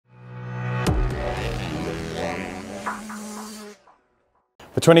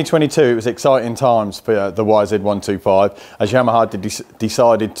For 2022, it was exciting times for the YZ125 as Yamaha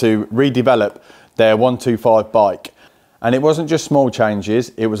decided to redevelop their 125 bike. And it wasn't just small changes,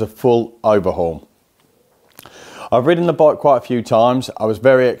 it was a full overhaul. I've ridden the bike quite a few times. I was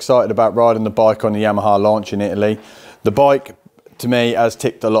very excited about riding the bike on the Yamaha launch in Italy. The bike, to me, has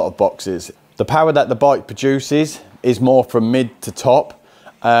ticked a lot of boxes. The power that the bike produces is more from mid to top.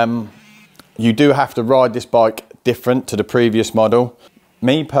 You do have to ride this bike different to the previous model.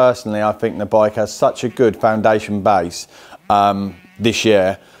 Me personally, I think the bike has such a good foundation base this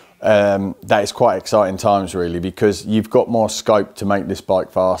year that it's quite exciting times really, because you've got more scope to make this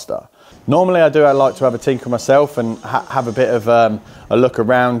bike faster. Normally I like to have a tinker myself and have a bit of a look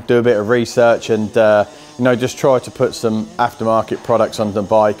around, do a bit of research and you know, just try to put some aftermarket products on the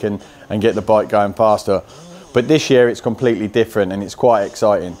bike and get the bike going faster. But this year it's completely different and it's quite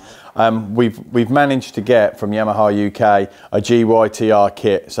exciting. We've managed to get from Yamaha UK a GYT-R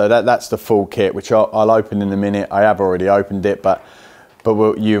kit, so that's the full kit, which I'll open in a minute. I have already opened it, but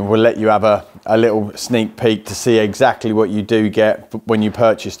we'll let you have a little sneak peek to see exactly what you do get when you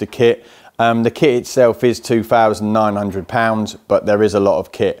purchase the kit. The kit itself is £2,900, but there is a lot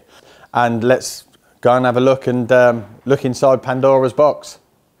of kit. And let's go and have a look and look inside Pandora's box.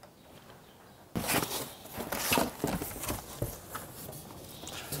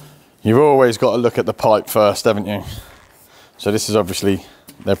 You've always got to look at the pipe first, haven't you? So this is obviously,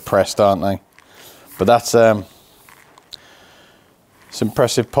 they're pressed, aren't they? But that's it's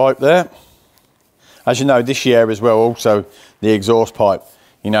impressive pipe there. As you know, this year as well, also the exhaust pipe,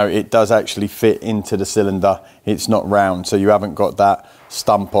 you know, it does actually fit into the cylinder. It's not round, so you haven't got that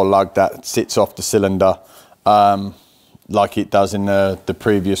stump or lug that sits off the cylinder like it does in the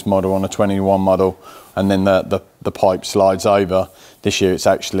previous model on a 21 model, and then the pipe slides over. This year it's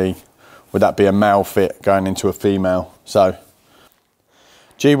actually, would that be a male fit going into a female? So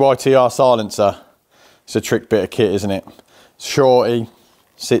GYTR silencer, it's a trick bit of kit, isn't it? Shorty,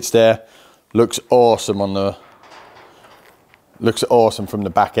 sits there, looks awesome from the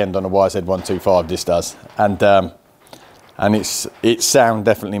back end on a YZ125, this does. And its sound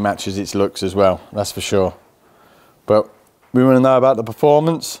definitely matches its looks as well, that's for sure. But we want to know about the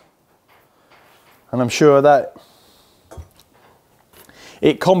performance, and I'm sure that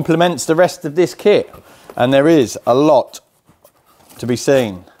it complements the rest of this kit, and there is a lot to be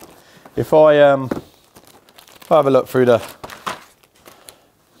seen. If I have a look through the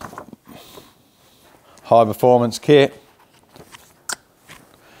high performance kit,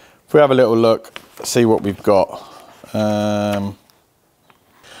 if we have a little look, see what we've got.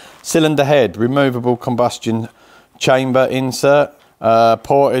 Cylinder head, removable combustion chamber insert,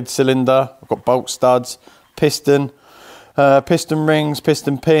 ported cylinder, I've got bolt studs, piston, piston rings,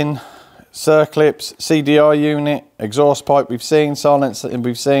 piston pin, circlips, CDI unit, exhaust pipe we've seen, silencer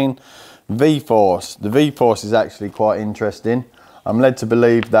we've seen, V-force. The V-force is actually quite interesting. I'm led to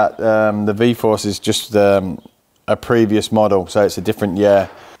believe that the V-force is just a previous model, so it's a different year.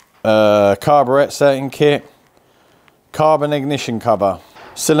 Carburet setting kit, carbon ignition cover,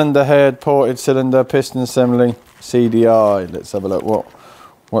 cylinder head, ported cylinder, piston assembly, CDI. Let's have a look.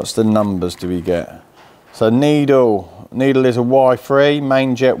 What's the numbers do we get? So needle is a Y3,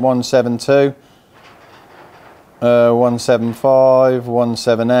 main jet 172, 175,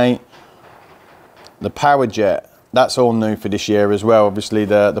 178. The power jet, that's all new for this year as well. Obviously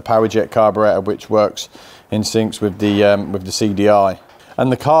the power jet carburetor, which works in sync with the CDI. And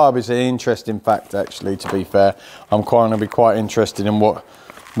the carb is an interesting fact, actually, to be fair. I'm going to be quite interested in what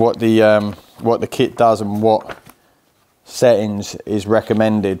the kit does and what settings is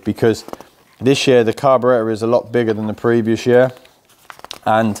recommended, because this year the carburetor is a lot bigger than the previous year,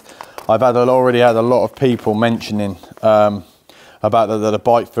 and I've already had a lot of people mentioning about that the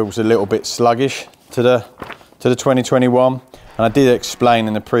bike feels a little bit sluggish to the 2021, and I did explain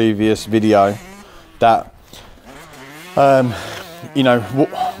in the previous video that you know,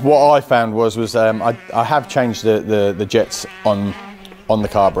 what I found was I have changed the jets on the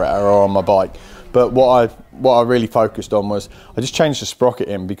carburetor or on my bike, but what I really focused on was I just changed the sprocket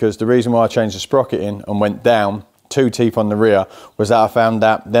in, because the reason why I changed the sprocket in and went down 2 teeth on the rear was that I found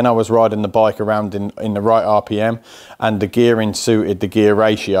that then I was riding the bike around in the right RPM, and the gearing suited the gear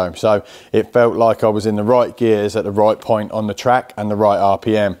ratio, so it felt like I was in the right gears at the right point on the track and the right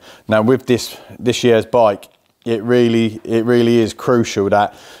RPM. Now with this year's bike, it really is crucial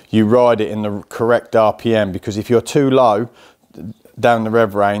that you ride it in the correct RPM, because if you're too low down the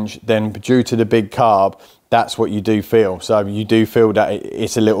rev range, then due to the big carb, that's what you do feel. So you do feel that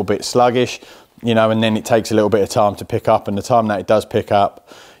it's a little bit sluggish, you know, and then it takes a little bit of time to pick up, and the time that it does pick up,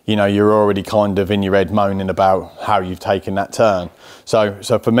 you know, you're already kind of in your head moaning about how you've taken that turn. So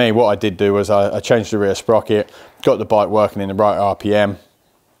for me, what I did do was I changed the rear sprocket, got the bike working in the right RPM,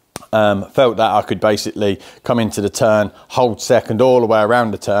 felt that I could basically come into the turn, hold second all the way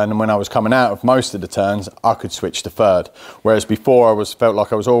around the turn, and when I was coming out of most of the turns, I could switch to third. Whereas before, felt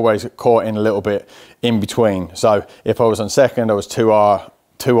like I was always caught in a little bit in between. So if I was on second, I was too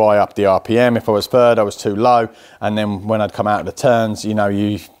high up the RPM. If I was third, I was too low. And then when I'd come out of the turns, you know,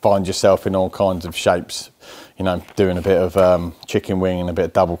 you find yourself in all kinds of shapes, you know, doing a bit of chicken wing and a bit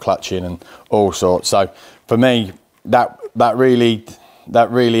of double clutching and all sorts. So for me, that really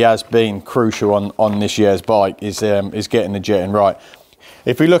has been crucial on this year's bike, is getting the jetting right.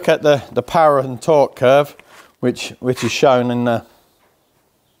 If we look at the power and torque curve, which is shown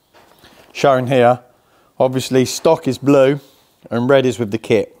here, obviously stock is blue and red is with the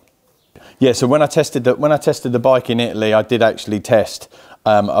kit. Yeah, so when I tested the bike in Italy, I did actually test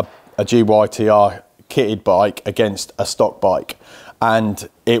a GYT-R kitted bike against a stock bike, and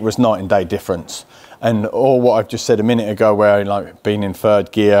it was night and day difference. And all what I've just said a minute ago, where like being in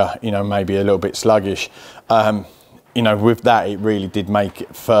third gear, you know, maybe a little bit sluggish, you know, with that, it really did make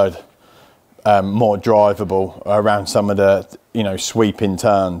third more drivable around some of the, you know, sweeping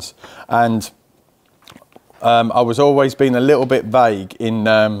turns. And I was always being a little bit vague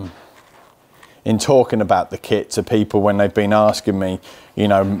in talking about the kit to people when they've been asking me, you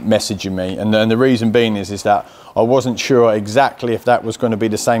know, messaging me. And the reason being is that I wasn't sure exactly if that was going to be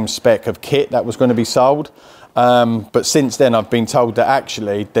the same spec of kit that was going to be sold. But since then, I've been told that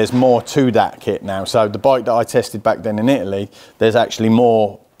actually there's more to that kit now. So the bike that I tested back then in Italy, there's actually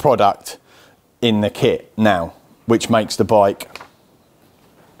more product in the kit now, which makes the bike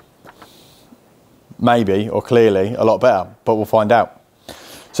maybe, or clearly, a lot better, but we'll find out.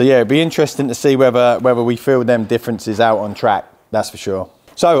 So yeah, it'd be interesting to see whether we feel them differences out on track, that's for sure.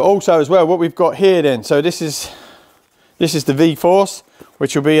 So also as well, what we've got here then, so this is the V-Force,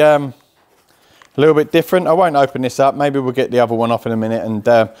 which will be a little bit different. I won't open this up, maybe we'll get the other one off in a minute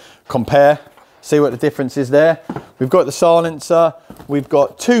and compare, see what the difference is there. We've got the silencer, we've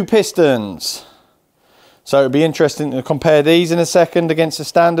got 2 pistons. So it'll be interesting to compare these in a second against the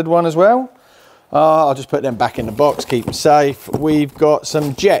standard one as well. I'll just put them back in the box, keep them safe. We've got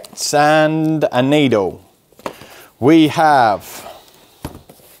some jets and a needle. We have,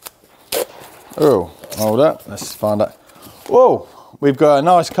 oh, hold up, let's find out. Whoa, we've got a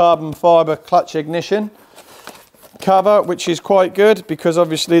nice carbon fibre clutch ignition cover, which is quite good because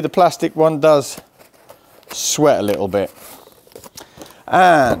obviously the plastic one does sweat a little bit.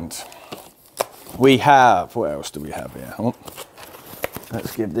 And we have, what else do we have here? Oh,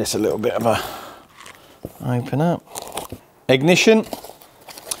 let's give this a little bit of a open up. Ignition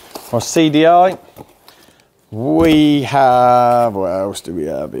or CDI. We have, what else do we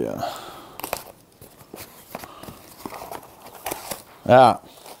have here?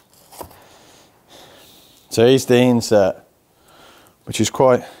 So here's the insert, which is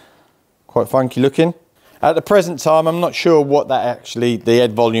quite funky looking. At the present time, I'm not sure what that actually, the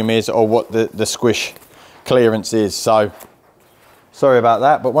head volume is, or what the squish clearance is, so sorry about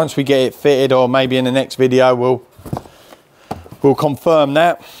that, but once we get it fitted, or maybe in the next video, we'll confirm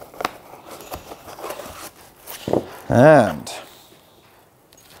that. And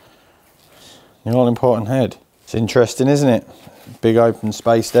the all important head. It's interesting, isn't it? Big open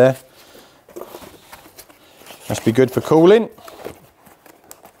space there. Must be good for cooling.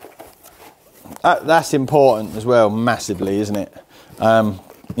 That's important as well, massively, isn't it? You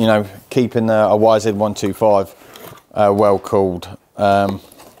know, keeping a YZ125 well cooled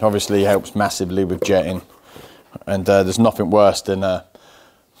obviously helps massively with jetting, and there's nothing worse than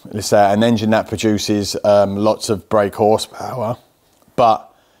let's say an engine that produces lots of brake horsepower,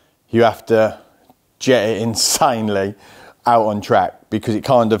 but you have to jet it insanely out on track, because it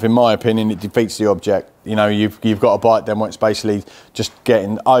kind of, in my opinion, it defeats the object. You know, you've got a bike then where it's basically just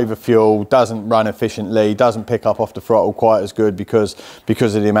getting over fuel, doesn't run efficiently, doesn't pick up off the throttle quite as good because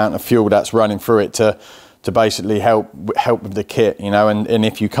of the amount of fuel that's running through it to basically help with the kit, you know. And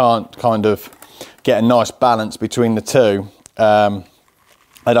if you can't kind of get a nice balance between the two, I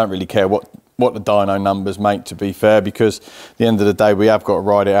don't really care what the dyno numbers make, to be fair, because at the end of the day we have got to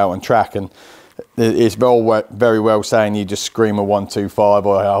ride it out on track. And it's very well saying you just scream a 125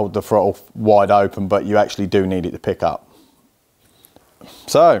 or hold the throttle wide open, but you actually do need it to pick up.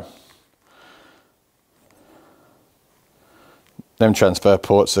 So them transfer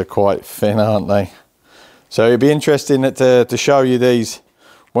ports are quite thin, aren't they? So it'd be interesting to show you these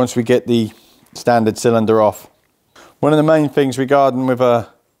once we get the standard cylinder off. One of the main things regarding with a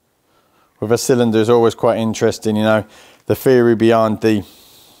cylinder is always quite interesting, you know, the theory behind the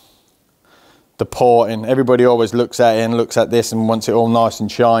the porting. Everybody always looks at it and looks at this and wants it all nice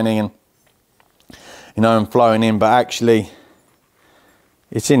and shiny and, you know, and flowing in, but actually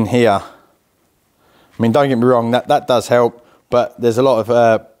it's in here. I mean, don't get me wrong, that does help, but there's a lot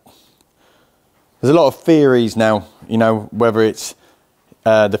of theories now, you know, whether it's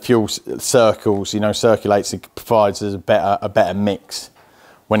the fuel circles, you know, circulates and provides us a better mix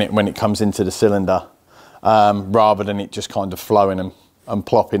when it comes into the cylinder, rather than it just kind of flowing and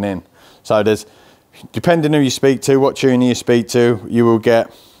plopping in. So there's, depending who you speak to, what tuner you speak to, you will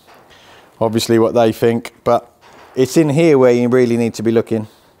get obviously what they think, but it's in here where you really need to be looking.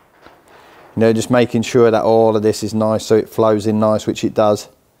 You know, just making sure that all of this is nice so it flows in nice, which it does.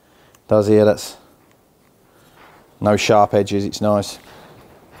 Does here, that's no sharp edges, it's nice.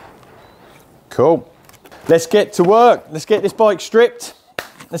 Cool. Let's get to work. Let's get this bike stripped.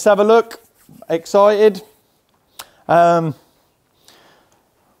 Let's have a look. Excited.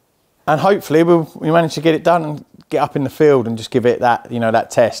 And hopefully we manage to get it done and get up in the field and just give it that, you know,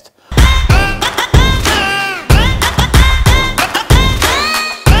 that test.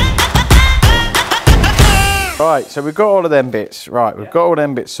 Right, so we've got all of them bits. Right, we've got all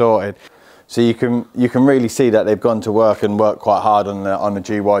them bits sorted. So you can really see that they've gone to work and worked quite hard on the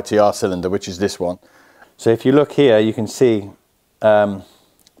GYT-R cylinder, which is this one. So if you look here, you can see from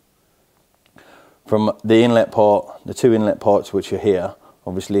the inlet port, the two inlet ports which are here.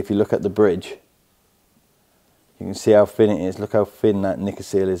 Obviously, if you look at the bridge, you can see how thin it is. Look how thin that nicker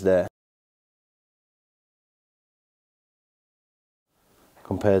seal is there,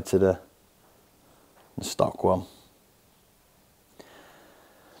 compared to the stock one.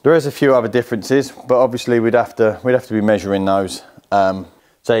 There is a few other differences, but obviously we'd have to be measuring those. So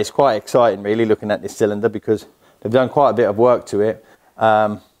it's quite exciting, really, looking at this cylinder, because they've done quite a bit of work to it,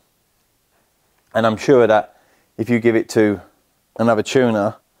 and I'm sure that if you give it to another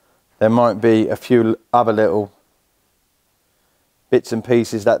tuner, there might be a few other little bits and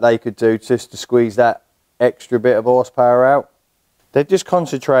pieces that they could do just to squeeze that extra bit of horsepower out. They've just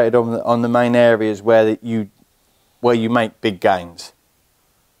concentrated on the main areas where you make big gains.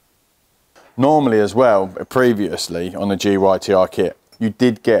 Normally as well, previously on the GYTR kit, you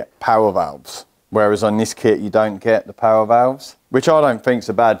did get power valves, whereas on this kit you don't get the power valves, which I don't think is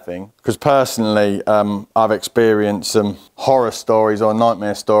a bad thing, because personally I've experienced some horror stories or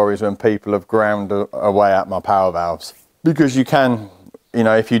nightmare stories when people have ground away at my power valves, because you can, you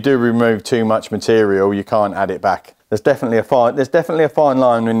know, if you do remove too much material, you can't add it back. There's definitely a fine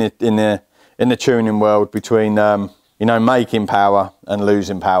line in the tuning world between you know, making power and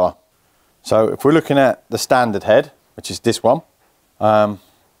losing power. So if we're looking at the standard head, which is this one, and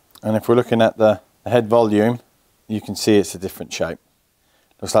if we're looking at the head volume, you can see it's a different shape.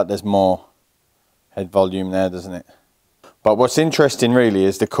 Looks like there's more head volume there, doesn't it? But what's interesting really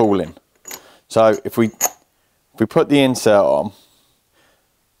is the cooling. So if we put the insert on,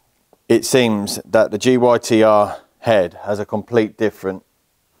 it seems that the GYTR head has a complete different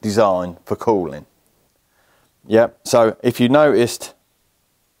design for cooling. Yep, so if you noticed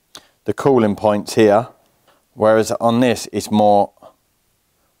the cooling points here, whereas on this it's more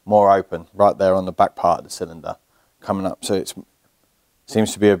open right there on the back part of the cylinder coming up, so it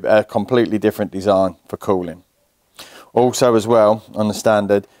seems to be a completely different design for cooling. Also as well, on the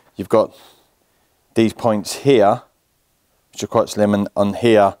standard, you've got these points here which are quite slim, and on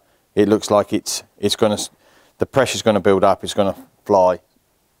here it looks like it's going to, the pressure's going to build up, it's going to fly,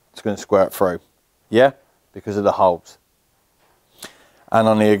 it's going to squirt through, yeah, because of the holes. And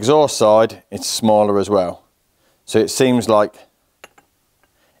on the exhaust side, it's smaller as well. So it seems like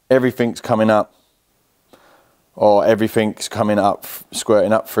everything's coming up, or everything's coming up,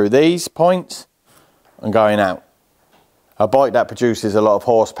 squirting up through these points and going out. A bike that produces a lot of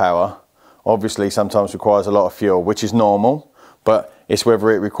horsepower obviously sometimes requires a lot of fuel, which is normal, but it's whether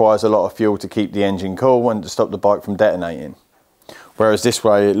it requires a lot of fuel to keep the engine cool and to stop the bike from detonating. Whereas this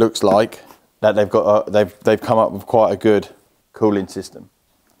way it looks like that they've come up with quite a good cooling system.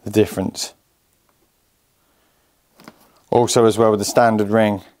 The difference. Also as well with the standard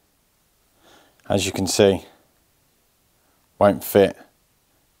ring, as you can see, won't fit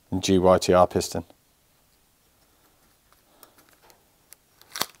the GYTR piston.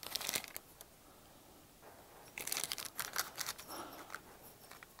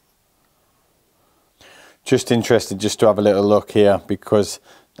 Just interested just to have a little look here, because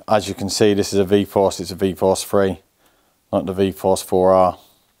as you can see this is a V-Force, it's a V-Force 3, not the V-Force 4R.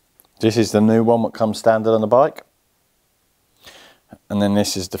 This is the new one that comes standard on the bike, and then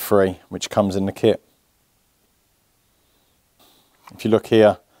this is the 3 which comes in the kit. If you look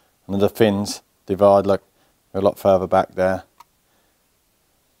here, and the fins divide like a lot further back there.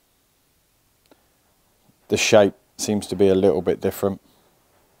 the shape seems to be a little bit different.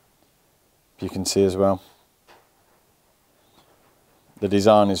 You can see as well. The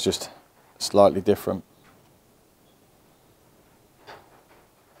design is just slightly different.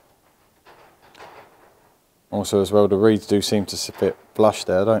 Also as well, the reeds do seem to fit flush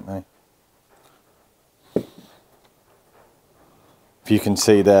there, don't they? If you can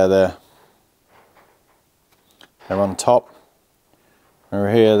see there, they're on top.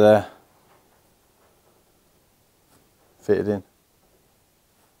 Over here, they're fitted in.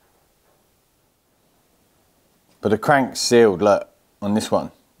 But the crank's sealed, look, on this one.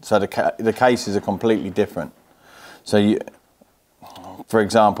 So the cases are completely different. So you, for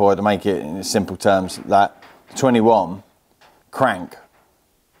example, to make it in simple terms, that 21 crank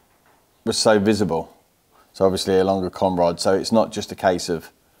was so visible. So obviously a longer con rod. So it's not just a case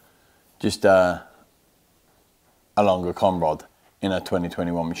of just a longer con rod in a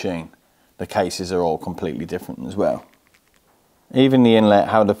 2021 machine. The cases are all completely different as well. Even the inlet,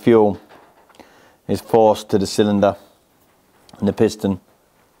 how the fuel is forced to the cylinder and the piston.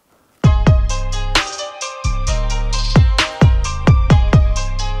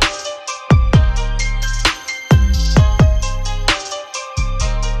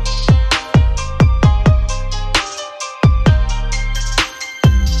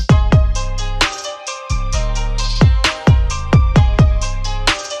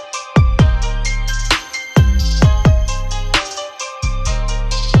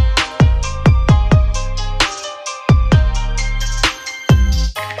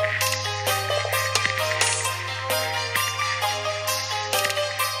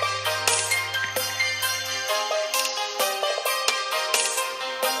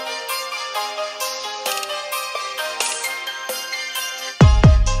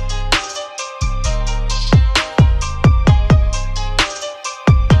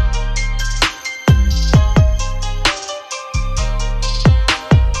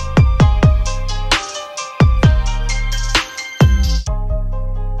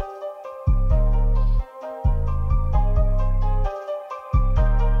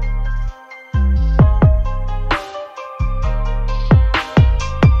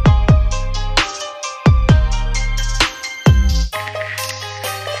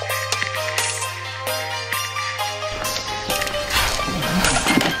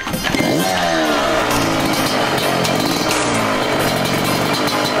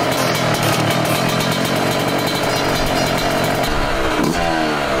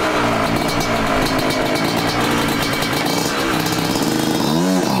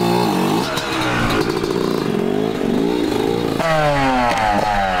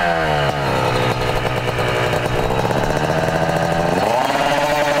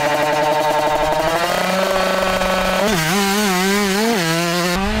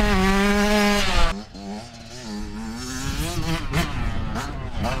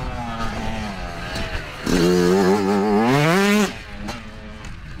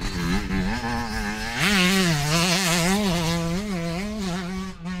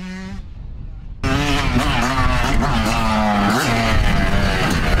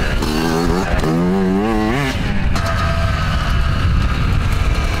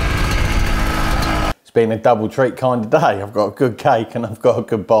 It's been a double treat kind of day. I've got a good cake and I've got a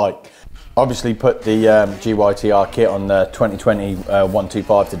good bike. Obviously put the GYT-R kit on the 2020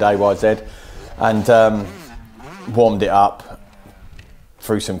 125 today, YZ, and warmed it up,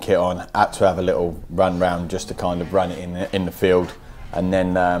 threw some kit on, had to have a little run round just to kind of run it in the field, and then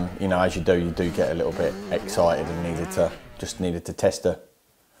you know, as you do get a little bit excited and needed to test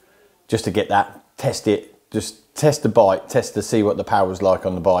just to get that, test the bike, to see what the power's like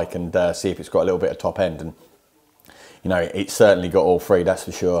on the bike, and see if it's got a little bit of top end. And you know, it's certainly got all three, that's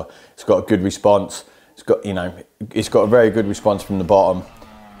for sure. It's got a good response. It's got, you know, it's got a very good response from the bottom.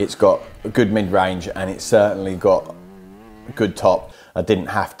 It's got a good mid-range, and it's certainly got a good top. I didn't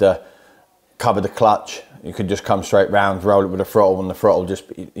have to cover the clutch. You could just come straight round, roll it with a throttle, and the throttle just,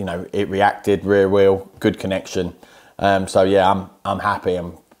 you know, it reacted, rear wheel, good connection. So yeah, I'm happy.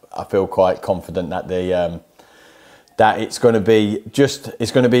 I feel quite confident that that it's going to be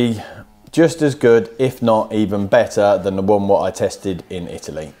just as good, if not even better, than the one what I tested in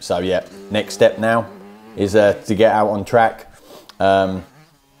Italy. So yeah, next step now is to get out on track. You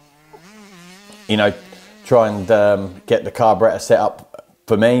know, try and get the carburetor set up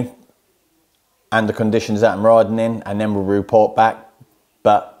for me and the conditions that I'm riding in, and then we'll report back.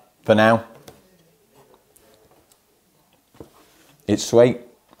 But for now, it's sweet.